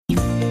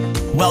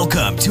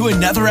Welcome to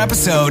another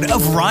episode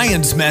of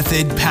Ryan's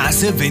Method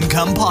Passive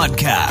Income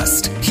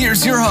Podcast.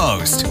 Here's your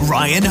host,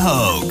 Ryan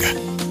Hogue.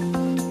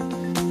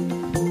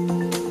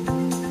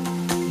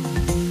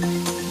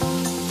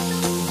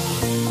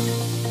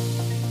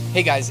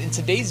 Hey guys, in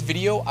today's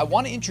video, I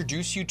want to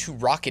introduce you to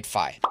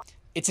Rocketfy.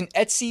 It's an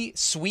Etsy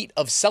suite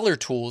of seller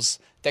tools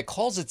that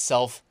calls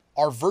itself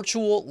our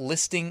virtual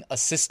listing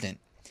assistant.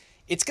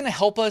 It's going to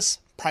help us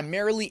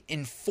primarily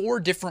in 4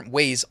 different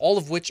ways, all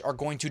of which are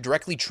going to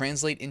directly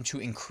translate into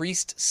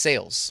increased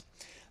sales.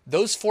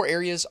 Those 4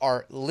 areas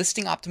are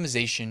listing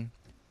optimization,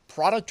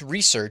 product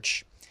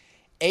research,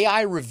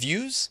 AI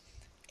reviews,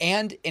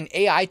 and an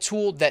AI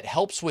tool that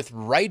helps with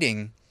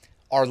writing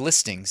our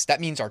listings.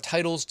 That means our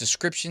titles,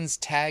 descriptions,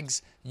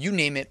 tags, you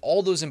name it,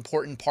 all those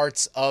important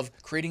parts of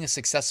creating a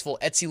successful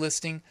Etsy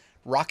listing,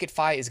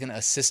 Rocketfy is going to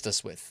assist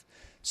us with.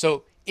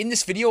 So in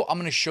this video, I'm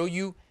going to show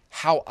you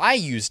how I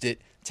used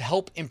it to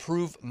help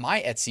improve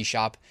my Etsy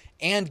shop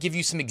and give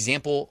you some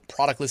example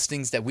product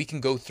listings that we can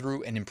go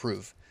through and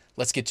improve.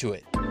 Let's get to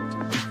it.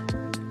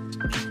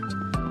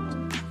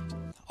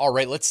 All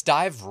right, let's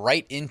dive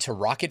right into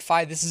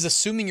Rocketfy. This is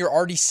assuming you're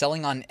already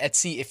selling on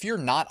Etsy. If you're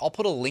not, I'll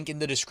put a link in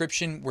the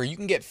description where you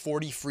can get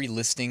 40 free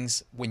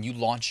listings when you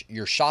launch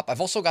your shop.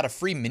 I've also got a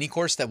free mini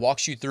course that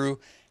walks you through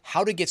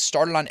how to get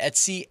started on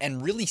Etsy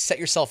and really set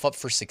yourself up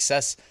for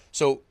success.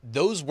 So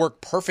those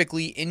work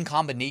perfectly in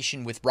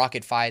combination with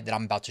Rocketfy that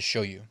I'm about to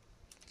show you.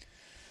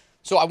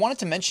 So I wanted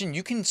to mention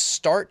you can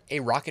start a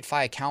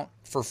Rocketfy account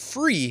for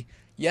free.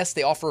 Yes,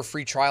 they offer a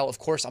free trial. Of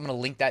course, I'm going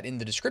to link that in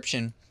the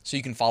description so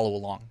you can follow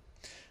along.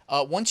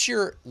 Once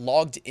you're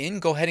logged in,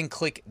 go ahead and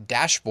click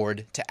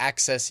Dashboard to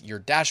access your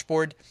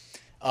dashboard.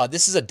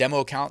 This is a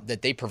demo account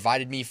that they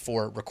provided me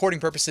for recording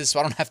purposes,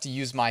 so I don't have to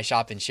use my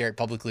shop and share it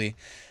publicly.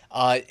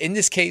 In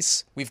this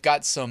case, we've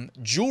got some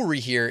jewelry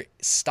here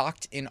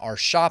stocked in our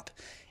shop,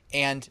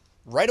 and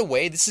right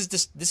away, this is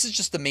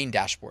just the main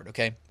dashboard,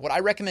 okay? What I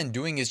recommend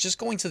doing is just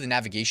going to the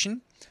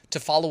navigation to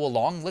follow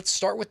along. Let's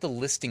start with the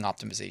listing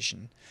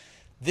optimization.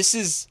 This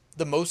is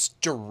the most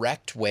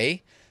direct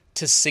way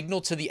to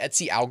signal to the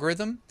Etsy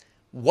algorithm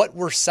what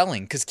we're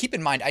selling. Because keep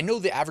in mind, I know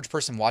the average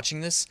person watching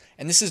this,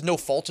 and this is no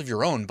fault of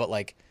your own, but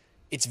like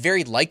it's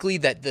very likely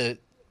that the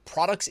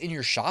products in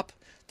your shop,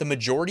 the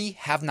majority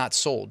have not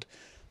sold.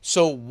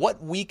 So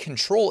what we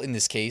control in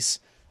this case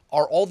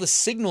are all the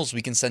signals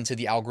we can send to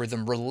the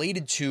algorithm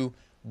related to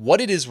what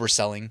it is we're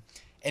selling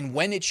and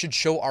when it should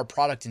show our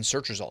product in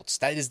search results.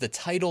 That is the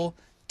title,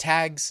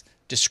 tags,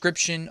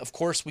 description. Of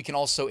course, we can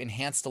also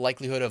enhance the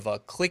likelihood of a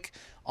click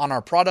on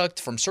our product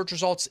from search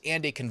results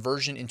and a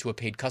conversion into a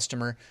paid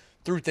customer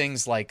through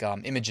things like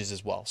images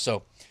as well.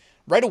 So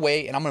right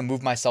away, and I'm going to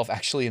move myself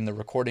actually in the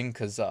recording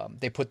because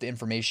they put the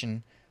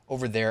information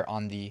over there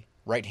on the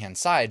right-hand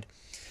side.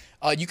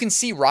 You can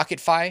see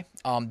Rocketfy.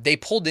 They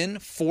pulled in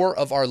 4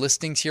 of our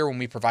listings here when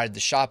we provided the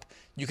shop.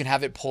 You can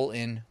have it pull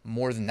in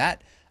more than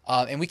that.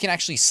 And we can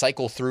actually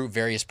cycle through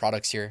various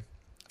products here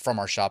from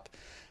our shop.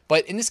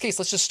 But in this case,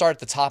 let's just start at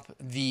the top,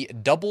 the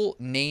double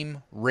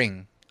name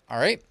ring. All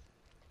right.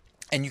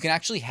 And you can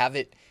actually have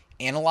it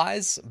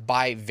analyze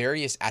by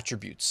various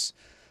attributes.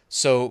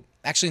 So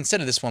actually, instead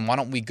of this one, why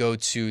don't we go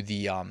to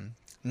the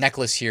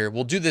necklace here?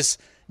 We'll do this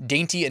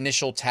dainty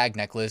initial tag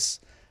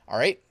necklace. All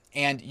right.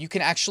 And you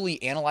can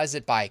actually analyze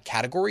it by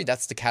category.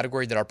 That's the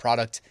category that our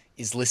product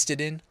is listed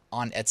in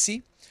on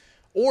Etsy.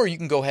 Or you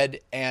can go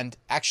ahead and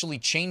actually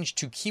change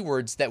to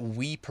keywords that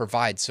we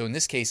provide. So in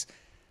this case,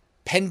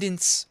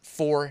 pendants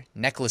for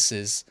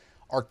necklaces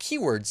are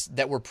keywords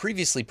that were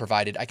previously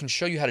provided. I can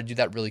show you how to do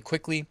that really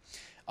quickly.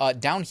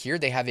 Down here,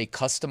 they have a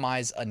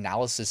customize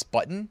analysis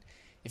button.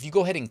 If you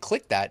go ahead and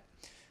click that,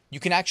 you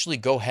can actually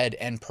go ahead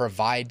and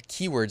provide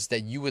keywords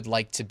that you would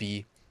like to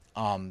be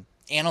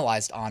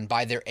analyzed on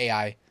by their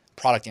AI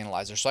product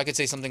analyzer. So I could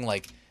say something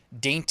like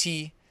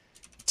dainty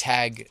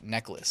tag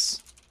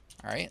necklace.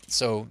 All right.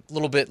 So a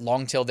little bit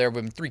long tail there,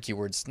 but 3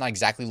 keywords, not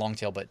exactly long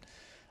tail, but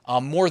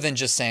more than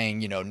just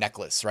saying,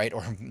 necklace, right?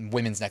 Or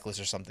women's necklace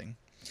or something.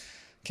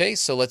 Okay.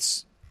 So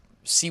let's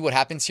see what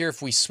happens here.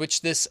 If we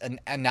switch this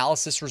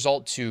analysis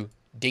result to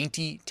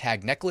dainty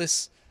tag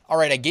necklace. All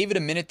right. I gave it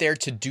a minute there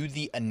to do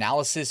the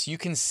analysis. You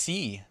can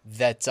see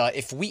that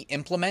if we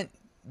implement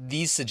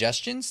these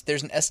suggestions,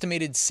 there's an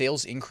estimated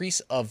sales increase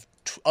of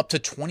up to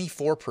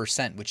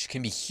 24%, which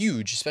can be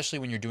huge, especially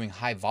when you're doing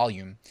high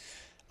volume.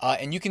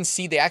 And you can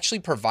see they actually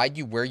provide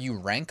you where you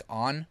rank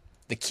on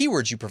the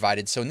keywords you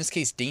provided. So in this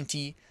case,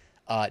 dainty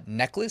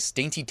necklace,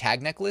 dainty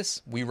tag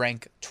necklace, we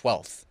rank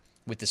 12th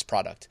with this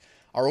product.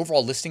 Our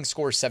overall listing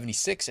score is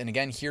 76. And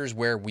again, here's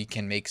where we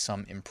can make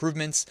some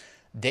improvements.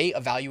 They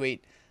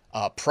evaluate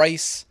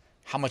price,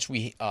 how much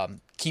we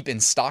keep in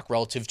stock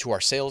relative to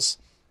our sales,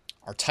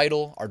 our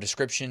title, our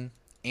description,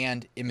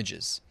 and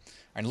images.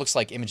 And it looks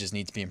like images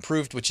need to be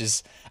improved, which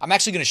is, I'm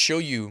actually going to show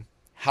you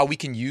how we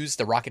can use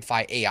the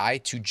Rocketfy AI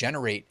to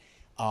generate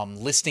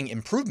listing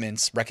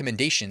improvements,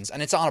 recommendations,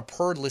 and it's on a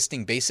per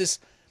listing basis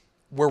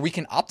where we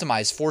can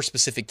optimize for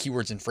specific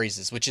keywords and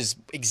phrases, which is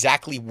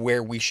exactly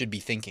where we should be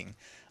thinking.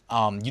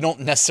 You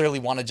don't necessarily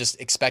want to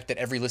just expect that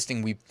every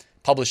listing we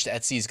publish to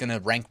Etsy is going to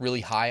rank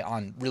really high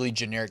on really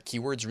generic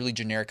keywords, really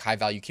generic high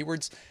value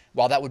keywords.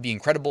 While that would be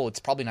incredible, it's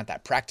probably not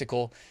that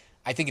practical.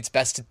 I think it's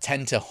best to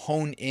tend to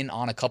hone in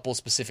on a couple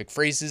specific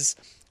phrases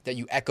that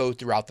you echo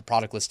throughout the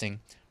product listing.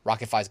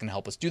 Rocketfy is going to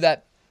help us do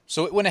that.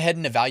 So it went ahead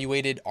and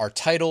evaluated our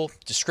title,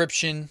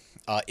 description,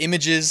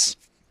 images,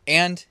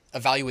 and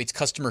evaluates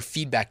customer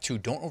feedback too.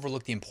 Don't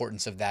overlook the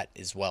importance of that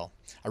as well.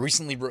 I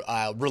recently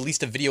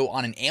released a video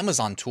on an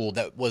Amazon tool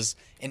that was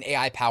an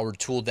AI-powered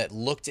tool that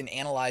looked and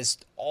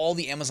analyzed all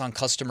the Amazon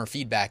customer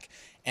feedback.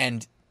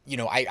 And,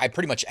 I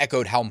pretty much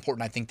echoed how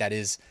important I think that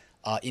is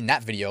in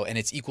that video. And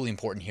it's equally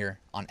important here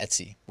on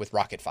Etsy with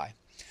Rocketfy.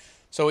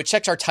 So it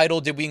checks our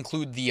title. Did we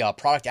include the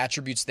product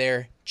attributes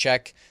there?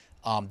 Check.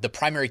 The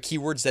primary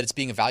keywords that it's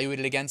being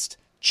evaluated against?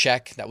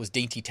 Check. That was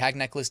dainty tag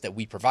necklace that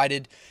we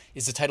provided.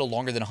 Is the title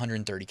longer than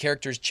 130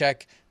 characters?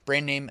 Check.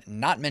 Brand name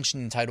not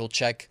mentioned in the title?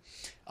 Check.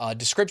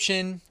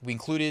 Description, we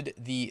included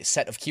the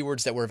set of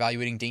keywords that we're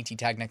evaluating, dainty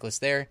tag necklace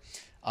there.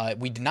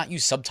 We did not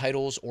use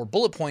subtitles or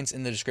bullet points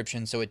in the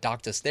description, so it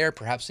docked us there.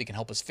 Perhaps they can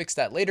help us fix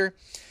that later.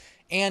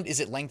 And is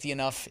it lengthy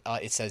enough?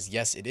 It says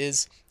yes, it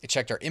is. It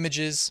checked our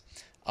images.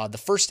 The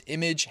first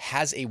image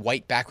has a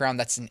white background.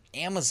 That's an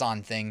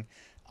Amazon thing.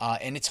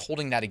 And it's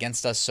holding that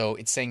against us. So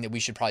it's saying that we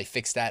should probably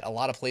fix that. A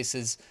lot of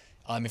places,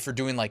 if you're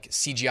doing like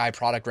CGI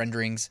product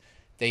renderings,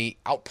 they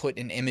output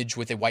an image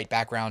with a white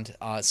background.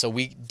 So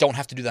we don't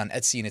have to do that on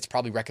Etsy, and it's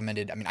probably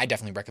recommended. I mean, I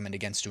definitely recommend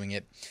against doing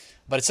it.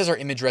 But it says our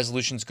image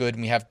resolution is good,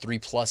 and we have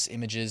 3+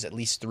 images, at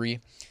least 3.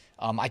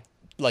 I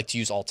like to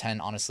use all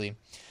 10, honestly.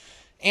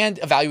 And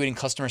evaluating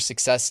customer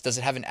success. Does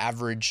it have an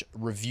average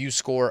review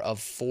score of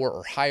 4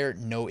 or higher?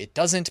 No, it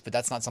doesn't, but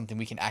that's not something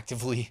we can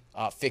actively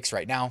fix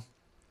right now.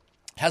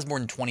 It has more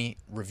than 20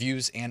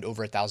 reviews and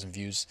over 1,000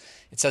 views.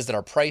 It says that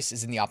our price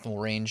is in the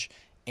optimal range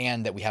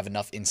and that we have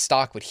enough in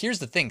stock. But here's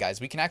the thing,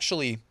 guys. We can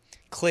actually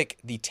click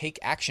the take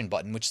action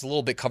button, which is a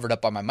little bit covered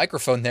up by my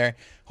microphone there.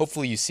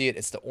 Hopefully you see it.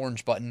 It's the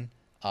orange button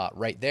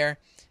right there.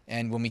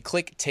 And when we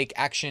click take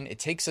action, it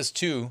takes us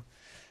to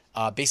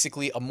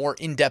basically a more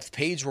in-depth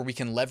page where we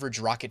can leverage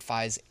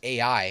Rocketfy's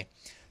AI.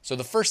 So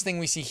the first thing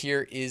we see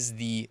here is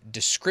the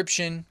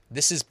description.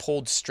 This is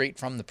pulled straight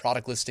from the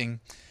product listing.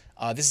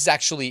 This is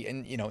actually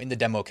in the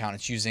demo account.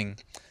 It's using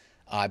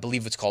I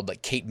believe it's called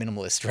like Kate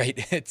Minimalist, right?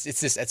 It's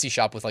this Etsy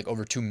shop with like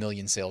over 2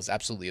 million sales.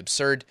 Absolutely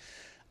absurd.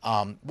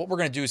 What we're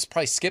going to do is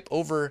probably skip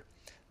over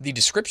the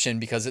description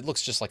because it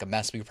looks just like a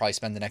mess. We could probably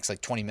spend the next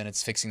like 20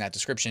 minutes fixing that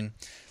description.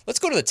 Let's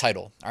go to the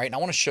title. All right. And I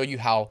want to show you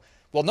how,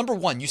 well, number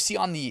one, you see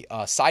on the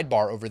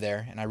sidebar over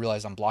there, and I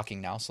realize I'm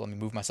blocking now. So let me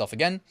move myself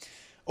again.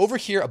 Over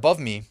here above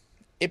me,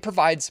 it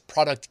provides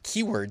product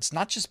keywords,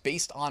 not just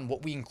based on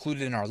what we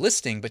included in our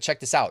listing, but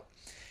check this out.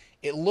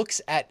 It looks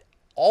at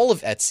all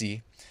of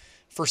Etsy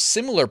for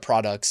similar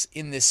products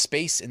in this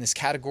space, in this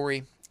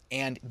category,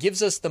 and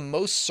gives us the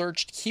most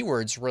searched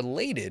keywords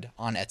related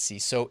on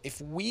Etsy. So if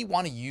we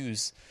want to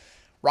use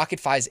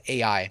Rocketfy's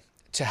AI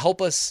to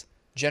help us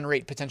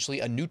generate potentially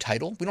a new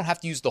title, we don't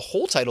have to use the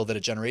whole title that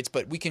it generates,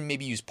 but we can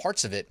maybe use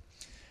parts of it.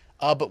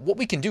 But what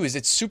we can do is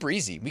it's super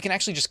easy. We can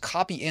actually just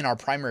copy in our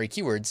primary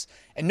keywords,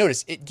 and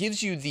notice it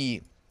gives you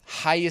the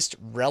highest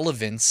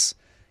relevance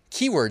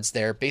keywords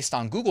there based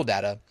on Google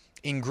data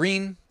in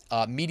green,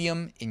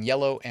 medium in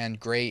yellow, and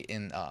gray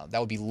in that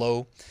would be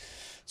low.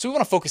 So we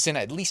want to focus in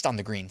at least on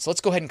the green. So let's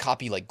go ahead and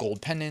copy like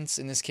gold pendants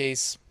in this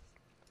case,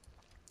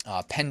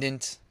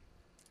 pendant,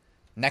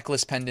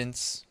 necklace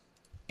pendants,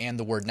 and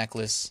the word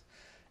necklace.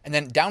 And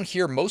then down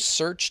here, most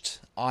searched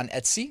on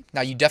Etsy.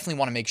 Now you definitely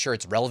want to make sure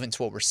it's relevant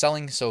to what we're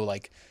selling. So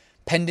like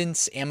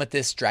pendants,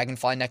 amethyst,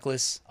 dragonfly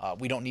necklace.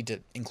 We don't need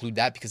to include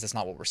that because that's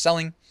not what we're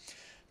selling.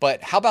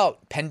 But how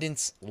about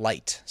pendants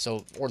light?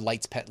 So, or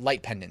light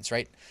pendants,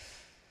 right?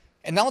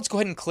 And now let's go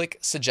ahead and click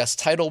suggest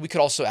title. We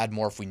could also add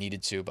more if we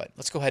needed to, but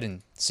let's go ahead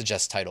and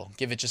suggest title.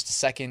 Give it just a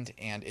second,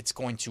 and it's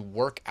going to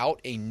work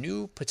out a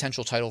new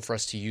potential title for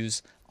us to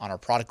use on our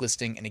product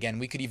listing. And again,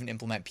 we could even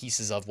implement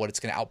pieces of what it's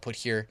going to output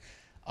here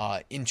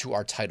into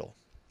our title.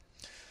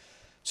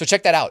 So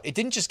check that out. It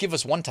didn't just give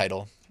us one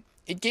title.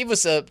 It gave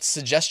us a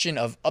suggestion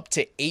of up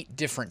to 8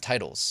 different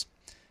titles.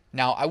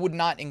 Now, I would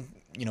not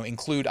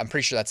include, I'm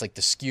pretty sure that's like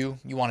the SKU.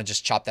 You want to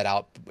just chop that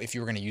out if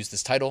you were going to use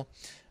this title.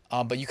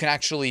 But you can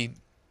actually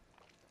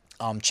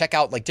check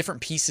out like different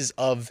pieces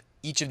of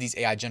each of these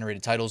AI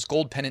generated titles.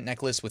 Gold pendant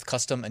necklace with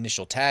custom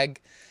initial tag,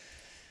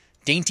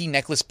 dainty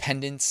necklace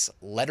pendants,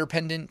 letter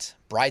pendant,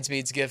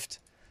 bridesmaid's gift,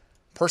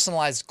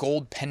 personalized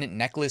gold pendant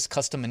necklace,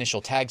 custom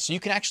initial tag. So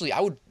you can actually, I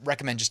would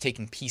recommend just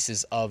taking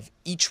pieces of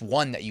each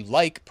one that you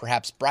like,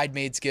 perhaps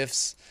bridesmaids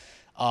gifts.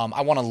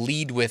 I want to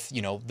lead with,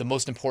 the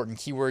most important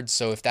keywords.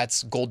 So if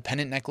that's gold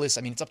pendant necklace,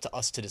 I mean, it's up to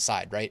us to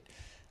decide, right?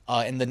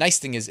 And the nice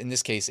thing is in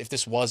this case, if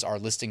this was our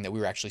listing that we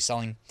were actually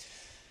selling,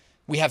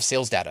 we have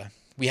sales data.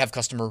 We have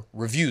customer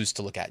reviews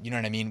to look at. You know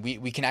what I mean?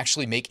 We can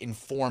actually make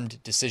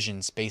informed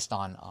decisions based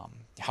on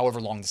however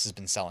long this has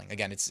been selling.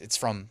 Again, it's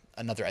from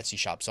another Etsy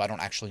shop, so I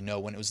don't actually know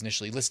when it was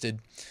initially listed.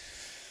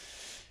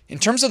 In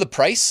terms of the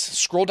price,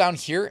 scroll down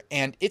here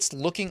and it's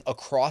looking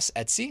across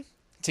Etsy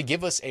to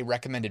give us a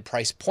recommended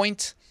price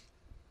point,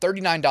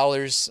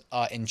 $39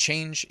 and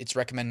change. It's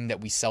recommending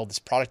that we sell this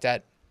product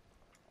at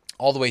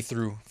all the way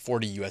through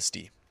 40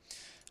 USD.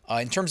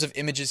 In terms of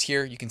images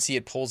here, you can see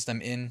it pulls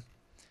them in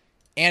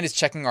and it's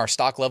checking our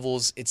stock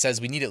levels. It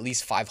says we need at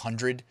least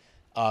 500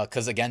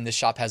 because again, this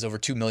shop has over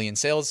 2 million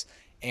sales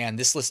and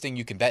this listing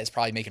you can bet is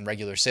probably making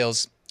regular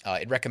sales.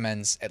 It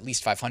recommends at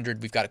least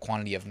 500. We've got a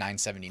quantity of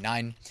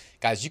 979.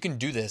 Guys, you can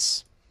do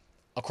this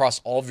across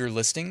all of your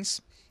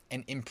listings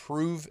and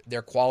improve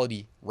their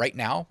quality right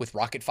now with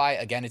Rocketfy.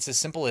 Again, it's as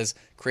simple as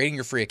creating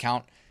your free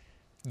account,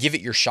 give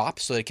it your shop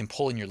so that it can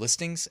pull in your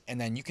listings,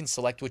 and then you can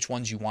select which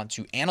ones you want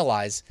to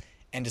analyze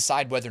and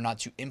decide whether or not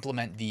to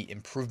implement the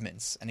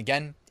improvements. And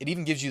again, it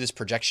even gives you this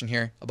projection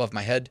here above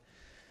my head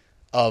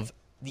of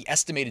the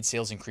estimated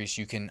sales increase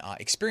you can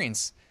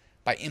experience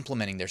by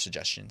implementing their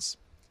suggestions.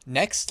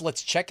 Next,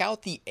 let's check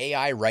out the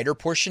AI writer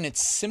portion.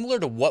 It's similar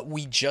to what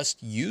we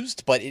just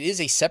used, but it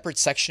is a separate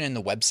section in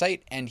the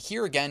website. And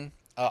here again,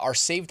 our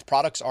saved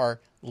products are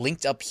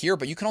linked up here,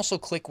 but you can also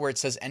click where it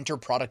says enter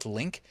product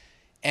link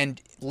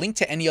and link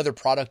to any other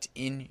product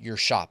in your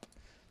shop.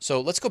 So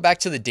let's go back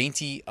to the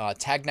dainty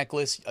tag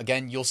necklace.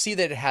 Again, you'll see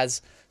that it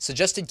has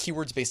suggested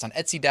keywords based on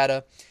Etsy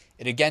data.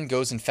 It again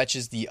goes and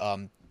fetches the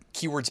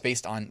keyword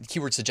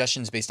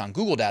suggestions based on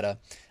Google data.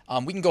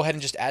 We can go ahead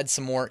and just add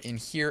some more in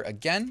here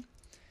again.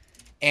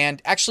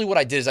 And actually what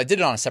I did is I did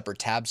it on a separate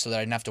tab so that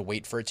I didn't have to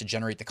wait for it to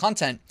generate the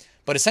content.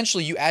 But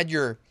essentially you add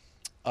your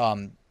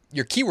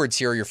keywords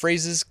here, your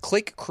phrases,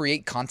 click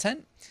create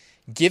content,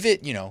 give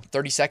it,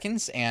 30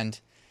 seconds, and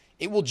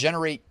it will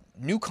generate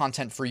new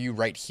content for you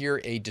right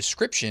here, a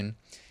description.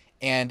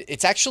 And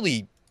it's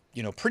actually,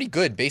 pretty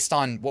good based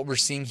on what we're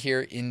seeing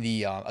here in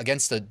the,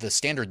 against the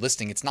standard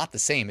listing. It's not the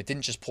same. It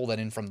didn't just pull that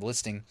in from the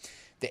listing.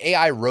 The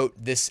AI wrote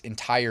this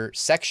entire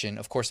section.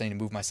 Of course, I need to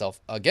move myself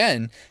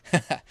again.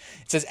 It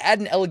says, add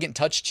an elegant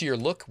touch to your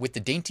look with the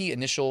dainty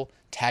initial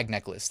tag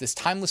necklace. This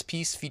timeless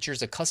piece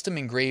features a custom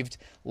engraved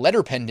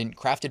letter pendant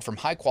crafted from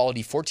high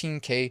quality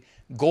 14K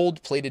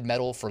gold plated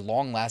metal for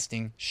long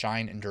lasting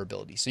shine and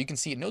durability. So you can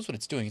see it knows what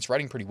it's doing. It's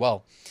writing pretty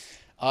well.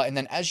 And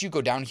then as you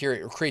go down here,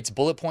 it creates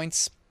bullet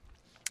points.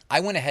 I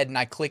went ahead and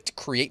I clicked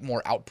create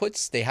more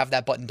outputs. They have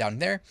that button down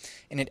there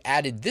and it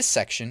added this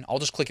section. I'll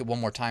just click it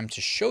one more time to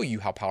show you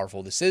how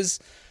powerful this is.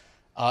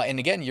 And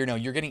again,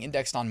 you're getting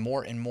indexed on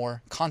more and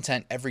more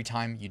content every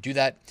time you do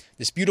that.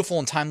 This beautiful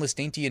and timeless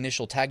dainty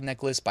initial tag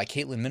necklace by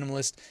Caitlin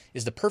Minimalist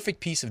is the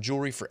perfect piece of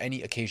jewelry for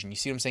any occasion. You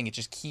see what I'm saying? It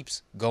just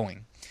keeps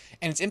going.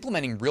 And it's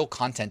implementing real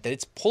content that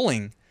it's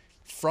pulling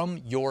from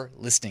your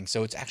listing.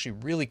 So it's actually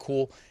really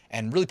cool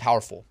and really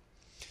powerful.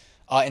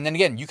 And then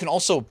again, you can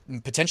also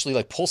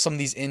potentially pull some of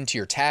these into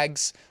your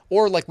tags,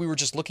 or like we were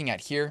just looking at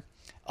here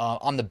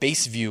on the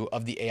base view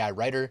of the AI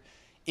writer,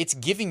 it's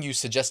giving you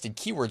suggested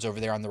keywords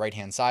over there on the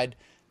right-hand side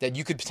that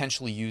you could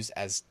potentially use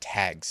as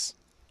tags.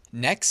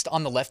 Next,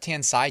 on the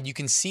left-hand side, you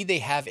can see they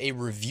have a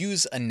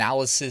reviews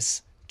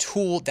analysis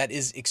tool that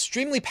is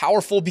extremely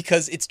powerful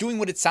because it's doing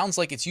what it sounds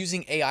like. It's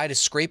using AI to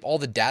scrape all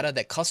the data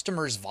that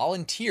customers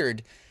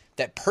volunteered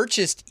that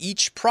purchased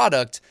each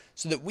product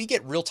so that we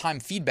get real-time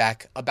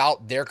feedback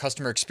about their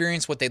customer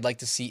experience, what they'd like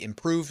to see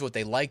improved, what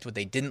they liked, what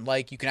they didn't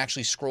like. You can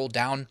actually scroll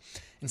down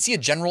and see a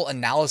general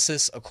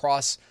analysis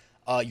across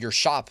your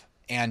shop,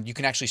 and you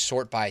can actually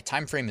sort by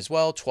time frame as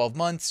well, 12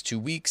 months, 2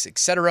 weeks,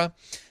 etc.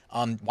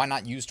 Why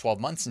not use 12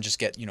 months and just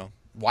get,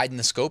 widen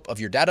the scope of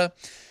your data?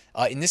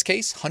 In this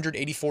case,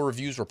 184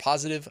 reviews were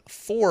positive,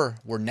 4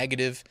 were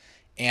negative,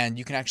 and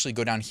you can actually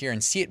go down here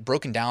and see it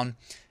broken down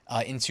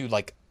into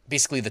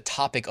basically the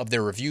topic of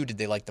their review. Did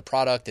they like the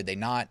product? Did they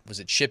not?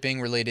 Was it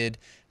shipping related?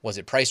 Was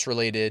it price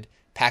related?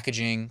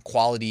 Packaging,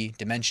 quality,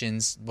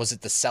 dimensions? Was it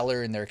the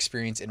seller and their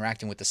experience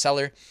interacting with the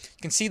seller? You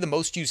can see the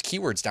most used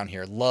keywords down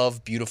here: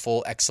 love,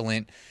 beautiful,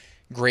 excellent,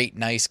 great,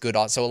 nice, good.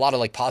 So a lot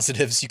of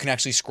positives. You can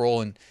actually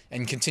scroll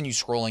and continue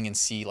scrolling and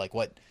see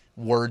what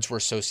words were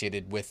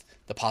associated with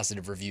the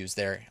positive reviews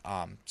there.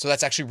 So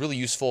that's actually really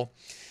useful.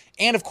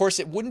 And of course,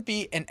 it wouldn't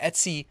be an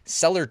Etsy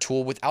seller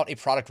tool without a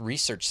product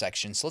research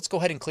section. So let's go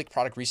ahead and click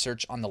product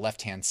research on the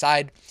left-hand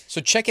side.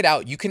 So check it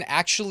out. You can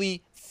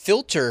actually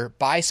filter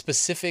by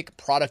specific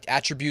product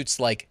attributes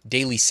like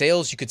daily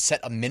sales. You could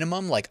set a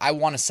minimum, like I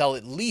want to sell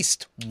at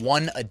least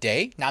 1 a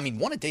day. Now,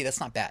 1 a day,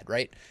 that's not bad,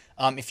 right?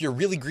 If you're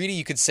really greedy,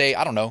 you could say,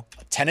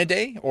 10 a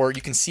day, or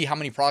you can see how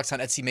many products on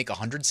Etsy make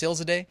 100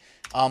 sales a day.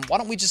 Why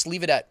don't we just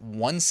leave it at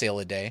 1 sale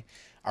a day?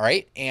 All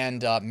right.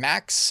 And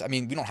max,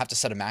 we don't have to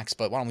set a max,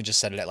 but why don't we just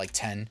set it at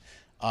 10?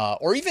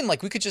 Or even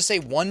we could just say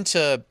 1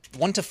 to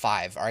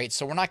 5. All right.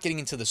 So we're not getting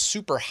into the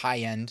super high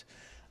end.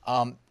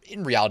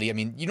 In reality,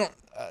 you don't,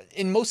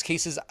 in most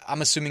cases,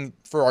 I'm assuming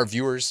for our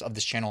viewers of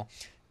this channel,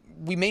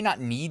 we may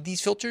not need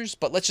these filters,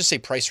 but let's just say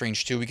price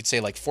range too. We could say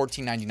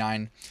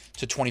 $14.99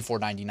 to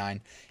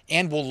 $24.99,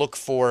 and we'll look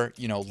for,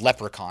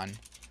 leprechaun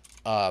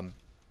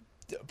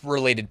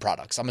related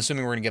products. I'm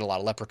assuming we're gonna get a lot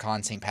of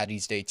leprechaun St.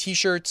 Patty's Day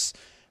t-shirts.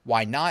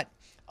 Why not?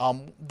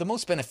 The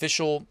most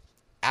beneficial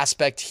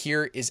aspect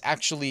here is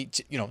actually,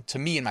 to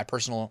me, in my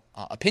personal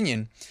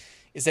opinion,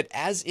 is that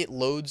as it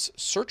loads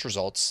search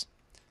results,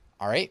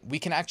 all right, we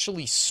can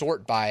actually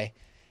sort by,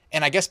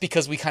 and I guess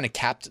because we kind of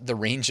capped the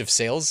range of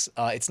sales,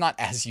 it's not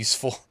as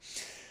useful.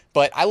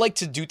 But I like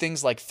to do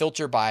things like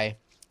filter by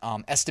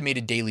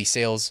estimated daily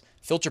sales,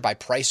 filter by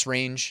price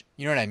range.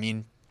 You know what I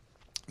mean?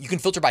 You can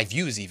filter by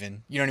views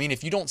even. You know what I mean?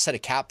 If you don't set a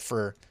cap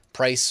for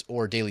price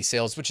or daily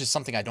sales, which is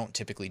something I don't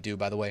typically do,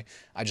 by the way,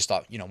 I just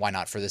thought, why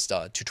not for this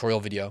tutorial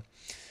video?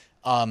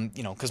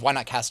 Because why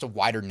not cast a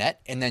wider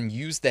net and then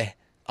use the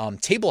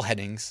table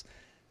headings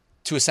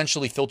to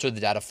essentially filter the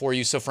data for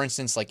you. So for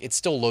instance, like it's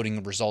still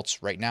loading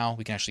results right now.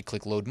 We can actually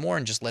click load more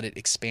and just let it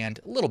expand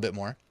a little bit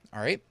more.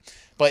 All right.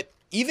 But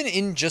even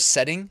in just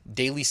setting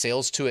daily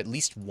sales to at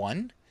least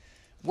 1,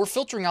 we're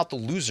filtering out the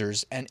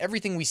losers, and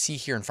everything we see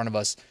here in front of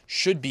us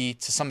should be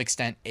to some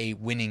extent a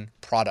winning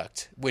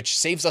product, which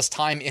saves us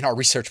time in our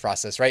research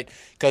process, right?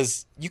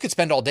 Because you could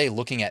spend all day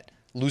looking at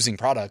losing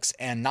products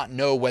and not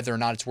know whether or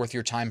not it's worth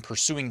your time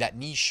pursuing that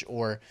niche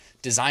or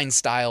design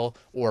style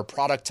or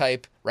product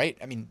type, right?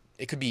 I mean,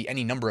 it could be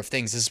any number of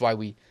things. This is why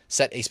we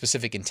set a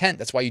specific intent.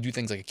 That's why you do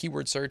things like a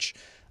keyword search.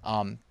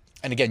 And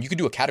again, you could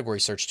do a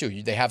category search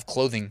too. They have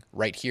clothing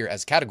right here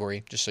as a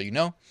category, just so you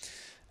know.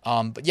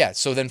 But yeah,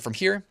 so then from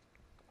here,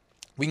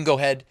 we can go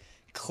ahead,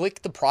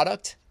 click the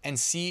product and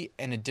see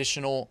an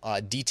additional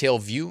detail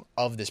view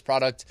of this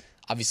product.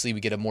 Obviously,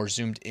 we get a more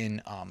zoomed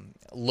in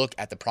look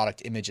at the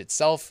product image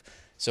itself.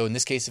 So in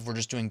this case, if we're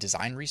just doing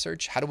design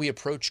research, how do we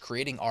approach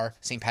creating our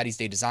St. Paddy's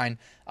Day design?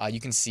 You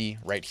can see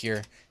right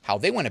here how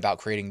they went about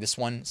creating this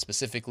one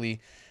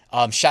specifically.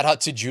 Shout out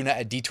to Juna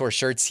at Detour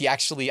Shirts. He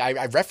actually,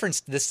 I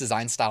referenced this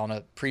design style in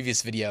a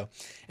previous video,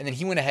 and then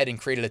he went ahead and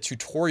created a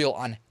tutorial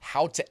on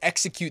how to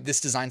execute this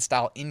design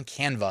style in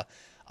Canva.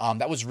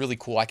 That was really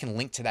cool. I can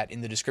link to that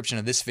in the description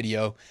of this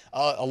video,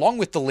 along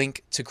with the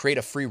link to create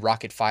a free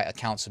RocketFi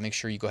account. So make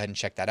sure you go ahead and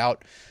check that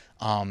out.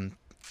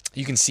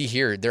 You can see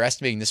here, they're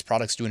estimating this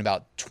product's doing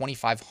about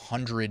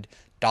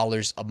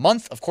 $2,500 a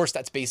month. Of course,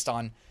 that's based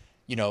on,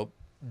 the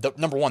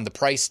number one, the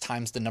price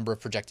times the number of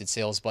projected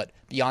sales. But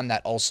beyond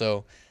that,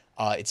 also,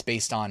 it's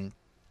based on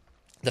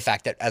the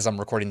fact that as I'm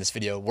recording this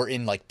video, we're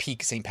in like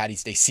peak St.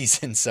 Paddy's Day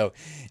season. So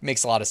it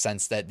makes a lot of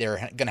sense that they're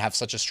going to have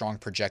such a strong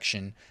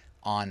projection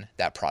on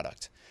that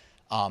product.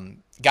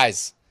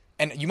 Guys,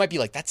 and you might be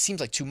like, that seems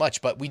like too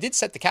much, but we did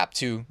set the cap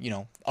to,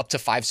 up to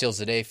 5 sales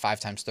a day, 5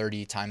 times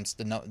 30 times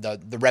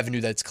the revenue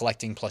that it's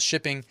collecting plus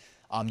shipping.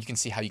 You can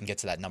see how you can get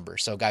to that number.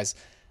 So guys,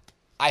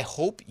 I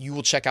hope you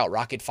will check out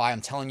RocketFi. I'm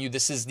telling you,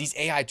 these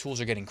AI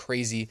tools are getting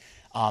crazy.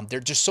 There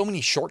are just so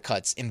many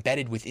shortcuts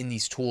embedded within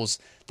these tools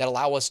that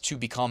allow us to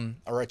become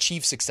or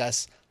achieve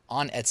success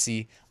on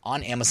Etsy,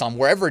 on Amazon,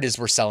 wherever it is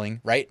we're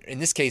selling, right? In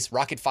this case,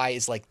 RocketFi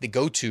is like the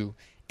go-to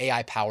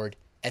AI-powered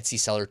Etsy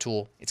seller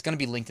tool. It's going to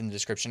be linked in the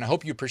description. I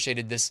hope you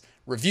appreciated this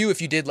review.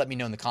 If you did, let me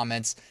know in the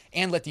comments,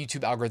 and let the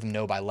YouTube algorithm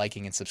know by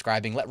liking and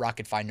subscribing. Let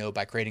RocketFi know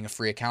by creating a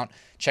free account,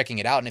 checking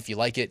it out. And if you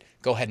like it,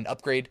 go ahead and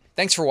upgrade.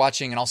 Thanks for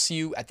watching, and I'll see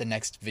you at the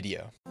next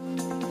video.